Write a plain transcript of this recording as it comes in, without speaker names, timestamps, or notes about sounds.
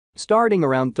Starting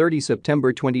around 30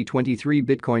 September 2023,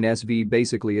 Bitcoin SV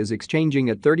basically is exchanging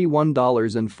at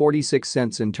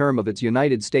 $31.46 in term of its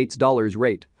United States dollars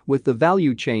rate, with the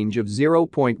value change of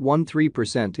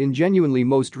 0.13% in genuinely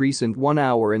most recent 1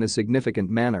 hour in a significant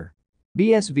manner.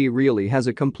 BSV really has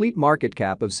a complete market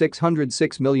cap of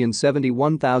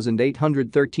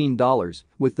 $606,071,813,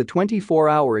 with the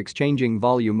 24-hour exchanging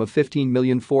volume of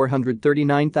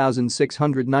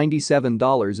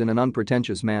 $15,439,697 in an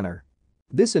unpretentious manner.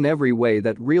 This in every way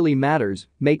that really matters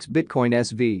makes Bitcoin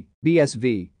SV,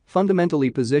 BSV, fundamentally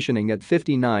positioning at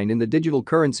 59 in the digital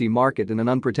currency market in an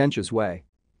unpretentious way.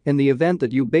 In the event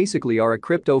that you basically are a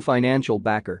crypto financial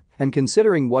backer and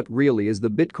considering what really is the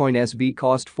Bitcoin SV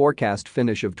cost forecast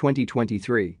finish of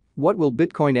 2023, what will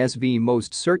Bitcoin SV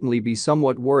most certainly be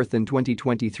somewhat worth in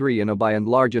 2023 in a by and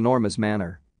large enormous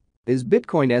manner? Is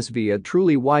Bitcoin SV a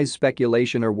truly wise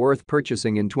speculation or worth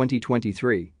purchasing in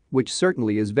 2023, which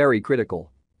certainly is very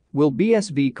critical? Will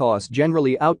BSV cost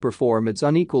generally outperform its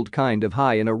unequaled kind of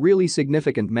high in a really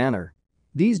significant manner?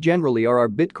 These generally are our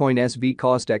Bitcoin SV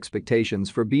cost expectations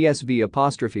for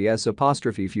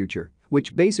BSV'(S' future,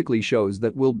 which basically shows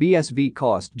that will BSV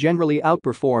cost generally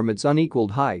outperform its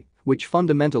unequaled high, which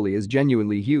fundamentally is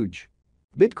genuinely huge.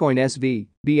 Bitcoin SV,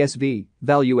 BSV,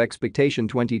 value expectation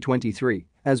 2023,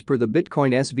 as per the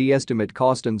Bitcoin SV estimate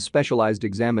cost and specialized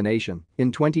examination,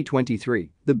 in 2023,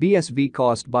 the BSV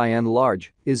cost by and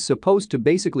large is supposed to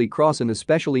basically cross an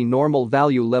especially normal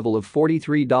value level of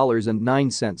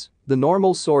 $43.09, the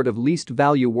normal sort of least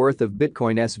value worth of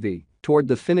Bitcoin SV, toward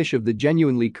the finish of the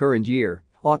genuinely current year,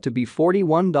 ought to be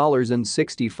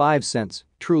 $41.65,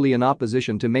 truly in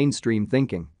opposition to mainstream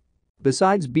thinking.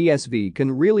 Besides, BSV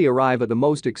can really arrive at the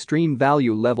most extreme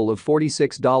value level of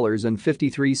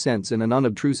 $46.53 in an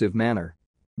unobtrusive manner.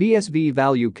 BSV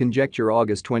value conjecture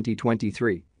August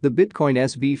 2023. The Bitcoin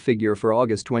SV figure for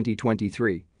August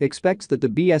 2023 expects that the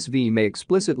BSV may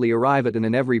explicitly arrive at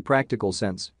in every practical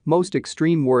sense, most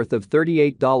extreme worth of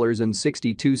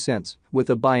 $38.62, with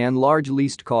a by and large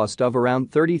least cost of around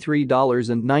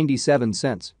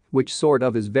 $33.97, which sort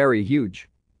of is very huge.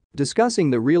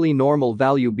 Discussing the really normal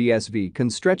value BSV can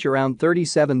stretch around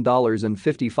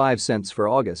 $37.55 for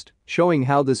August, showing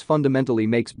how this fundamentally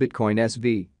makes Bitcoin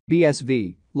SV,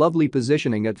 BSV, lovely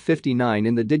positioning at 59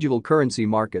 in the digital currency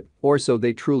market, or so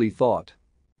they truly thought.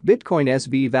 Bitcoin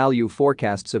SV value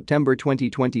forecast September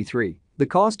 2023. The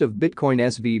cost of Bitcoin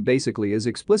SV basically is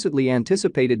explicitly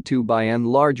anticipated to by and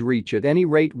large reach at any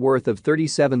rate worth of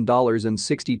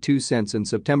 $37.62 in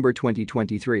September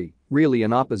 2023, really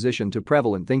in opposition to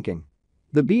prevalent thinking.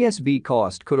 The BSV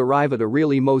cost could arrive at a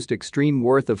really most extreme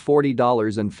worth of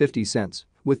 $40.50,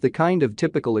 with the kind of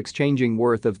typical exchanging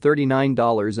worth of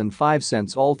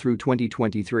 $39.05 all through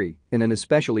 2023, in an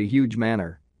especially huge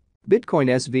manner.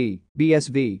 Bitcoin SV,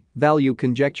 BSV, value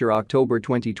conjecture October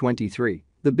 2023.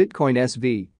 The Bitcoin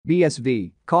SV,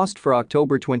 BSV, cost for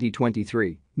October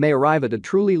 2023 may arrive at a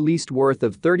truly least worth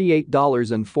of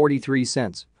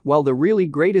 $38.43, while the really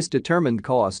greatest determined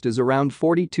cost is around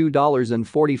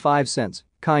 $42.45,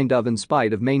 kind of in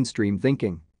spite of mainstream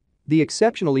thinking. The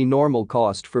exceptionally normal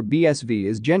cost for BSV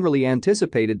is generally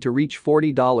anticipated to reach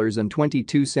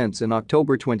 $40.22 in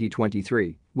October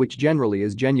 2023, which generally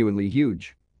is genuinely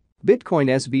huge. Bitcoin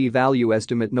SV value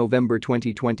estimate November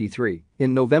 2023.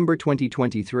 In November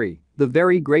 2023, the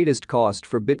very greatest cost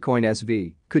for Bitcoin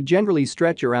SV could generally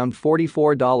stretch around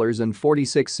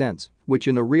 $44.46, which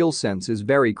in a real sense is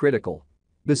very critical.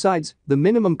 Besides, the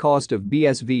minimum cost of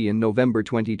BSV in November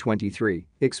 2023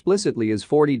 explicitly is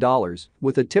 $40,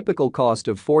 with a typical cost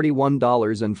of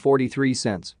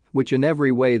 $41.43, which in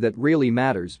every way that really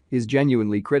matters is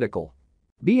genuinely critical.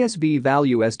 BSV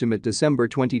value estimate December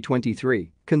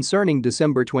 2023. Concerning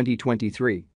December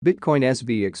 2023, Bitcoin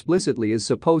SV explicitly is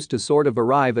supposed to sort of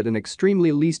arrive at an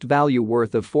extremely least value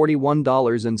worth of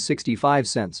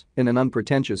 $41.65 in an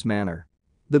unpretentious manner.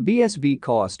 The BSV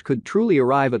cost could truly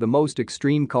arrive at a most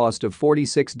extreme cost of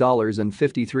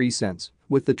 $46.53,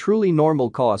 with the truly normal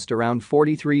cost around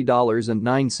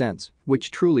 $43.09,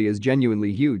 which truly is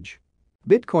genuinely huge.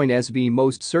 Bitcoin SV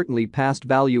most certainly passed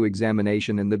value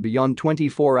examination in the beyond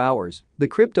 24 hours. The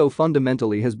crypto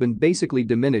fundamentally has been basically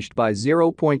diminished by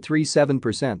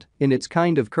 0.37% in its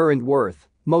kind of current worth,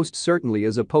 most certainly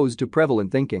as opposed to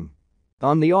prevalent thinking.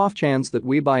 On the off chance that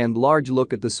we by and large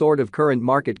look at the sort of current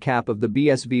market cap of the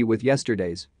BSV with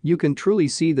yesterday's, you can truly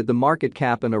see that the market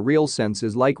cap in a real sense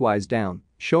is likewise down,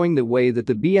 showing the way that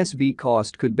the BSV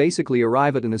cost could basically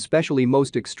arrive at an especially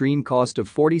most extreme cost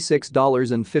of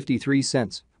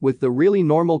 $46.53, with the really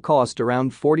normal cost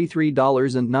around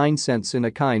 $43.09 in a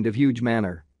kind of huge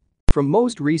manner. From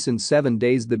most recent 7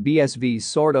 days, the BSV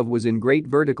sort of was in great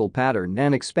vertical pattern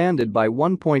and expanded by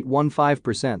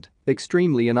 1.15%,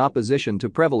 extremely in opposition to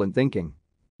prevalent thinking.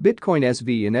 Bitcoin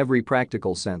SV in every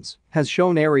practical sense has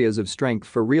shown areas of strength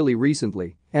for really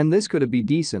recently, and this could be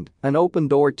decent, an open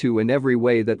door to in every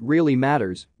way that really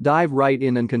matters, dive right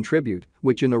in and contribute,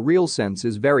 which in a real sense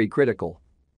is very critical.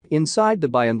 Inside the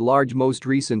by and large most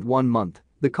recent 1 month,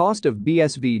 the cost of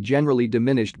BSV generally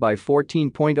diminished by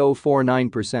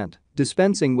 14.049%,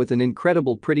 dispensing with an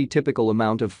incredible pretty typical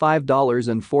amount of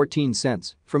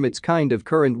 $5.14 from its kind of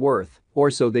current worth, or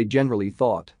so they generally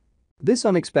thought. This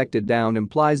unexpected down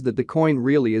implies that the coin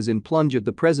really is in plunge at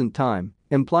the present time,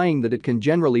 implying that it can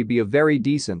generally be a very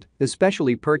decent,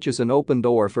 especially purchase an open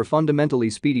door for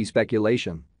fundamentally speedy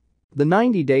speculation. The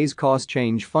 90 days cost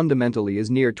change fundamentally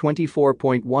is near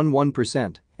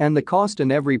 24.11%, and the cost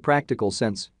in every practical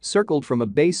sense circled from a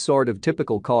base sort of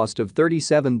typical cost of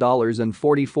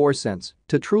 $37.44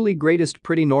 to truly greatest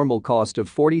pretty normal cost of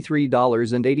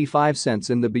 $43.85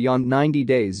 in the beyond 90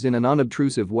 days in an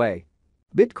unobtrusive way.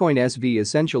 Bitcoin SV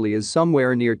essentially is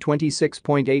somewhere near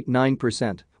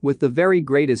 26.89%, with the very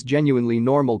greatest genuinely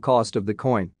normal cost of the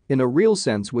coin, in a real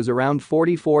sense, was around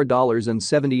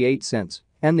 $44.78,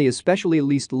 and the especially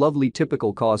least lovely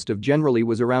typical cost of generally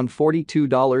was around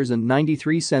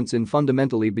 $42.93 in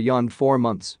fundamentally beyond 4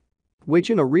 months. Which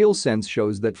in a real sense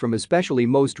shows that from especially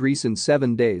most recent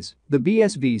 7 days, the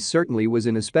BSV certainly was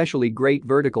in especially great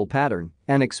vertical pattern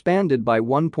and expanded by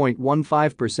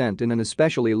 1.15% in an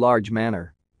especially large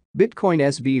manner. Bitcoin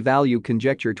SV value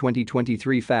conjecture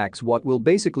 2023 facts. What will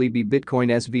basically be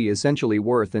Bitcoin SV essentially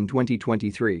worth in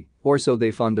 2023, or so they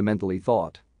fundamentally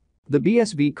thought. The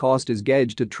BSV cost is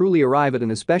gauged to truly arrive at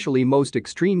an especially most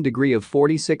extreme degree of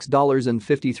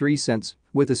 $46.53,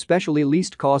 with especially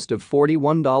least cost of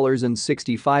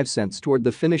 $41.65 toward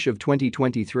the finish of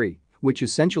 2023, which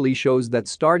essentially shows that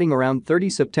starting around 30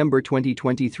 September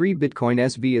 2023 Bitcoin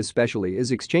SV especially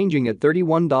is exchanging at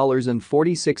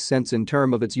 $31.46 in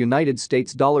term of its United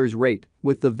States dollars rate,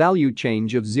 with the value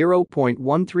change of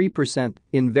 0.13%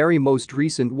 in very most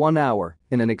recent 1 hour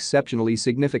in an exceptionally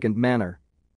significant manner.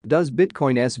 Does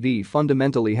Bitcoin SV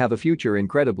fundamentally have a future?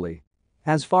 Incredibly.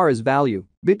 As far as value,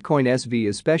 Bitcoin SV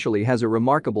especially has a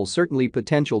remarkable certainly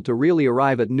potential to really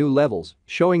arrive at new levels,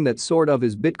 showing that sort of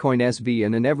is Bitcoin SV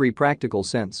and in every practical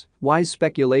sense, wise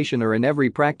speculation or in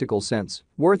every practical sense,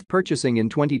 worth purchasing in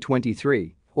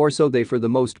 2023, or so they for the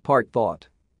most part thought.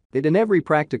 It in every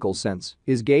practical sense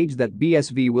is gauged that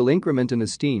BSV will increment in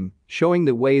esteem, showing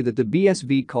the way that the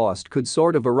BSV cost could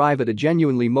sort of arrive at a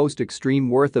genuinely most extreme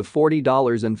worth of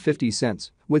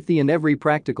 $40.50, with the in every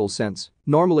practical sense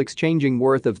normal exchanging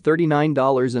worth of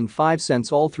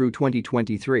 $39.05 all through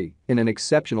 2023 in an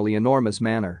exceptionally enormous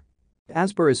manner.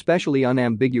 As per especially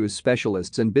unambiguous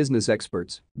specialists and business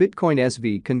experts, Bitcoin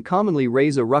SV can commonly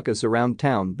raise a ruckus around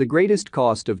town, the greatest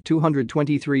cost of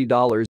 $223.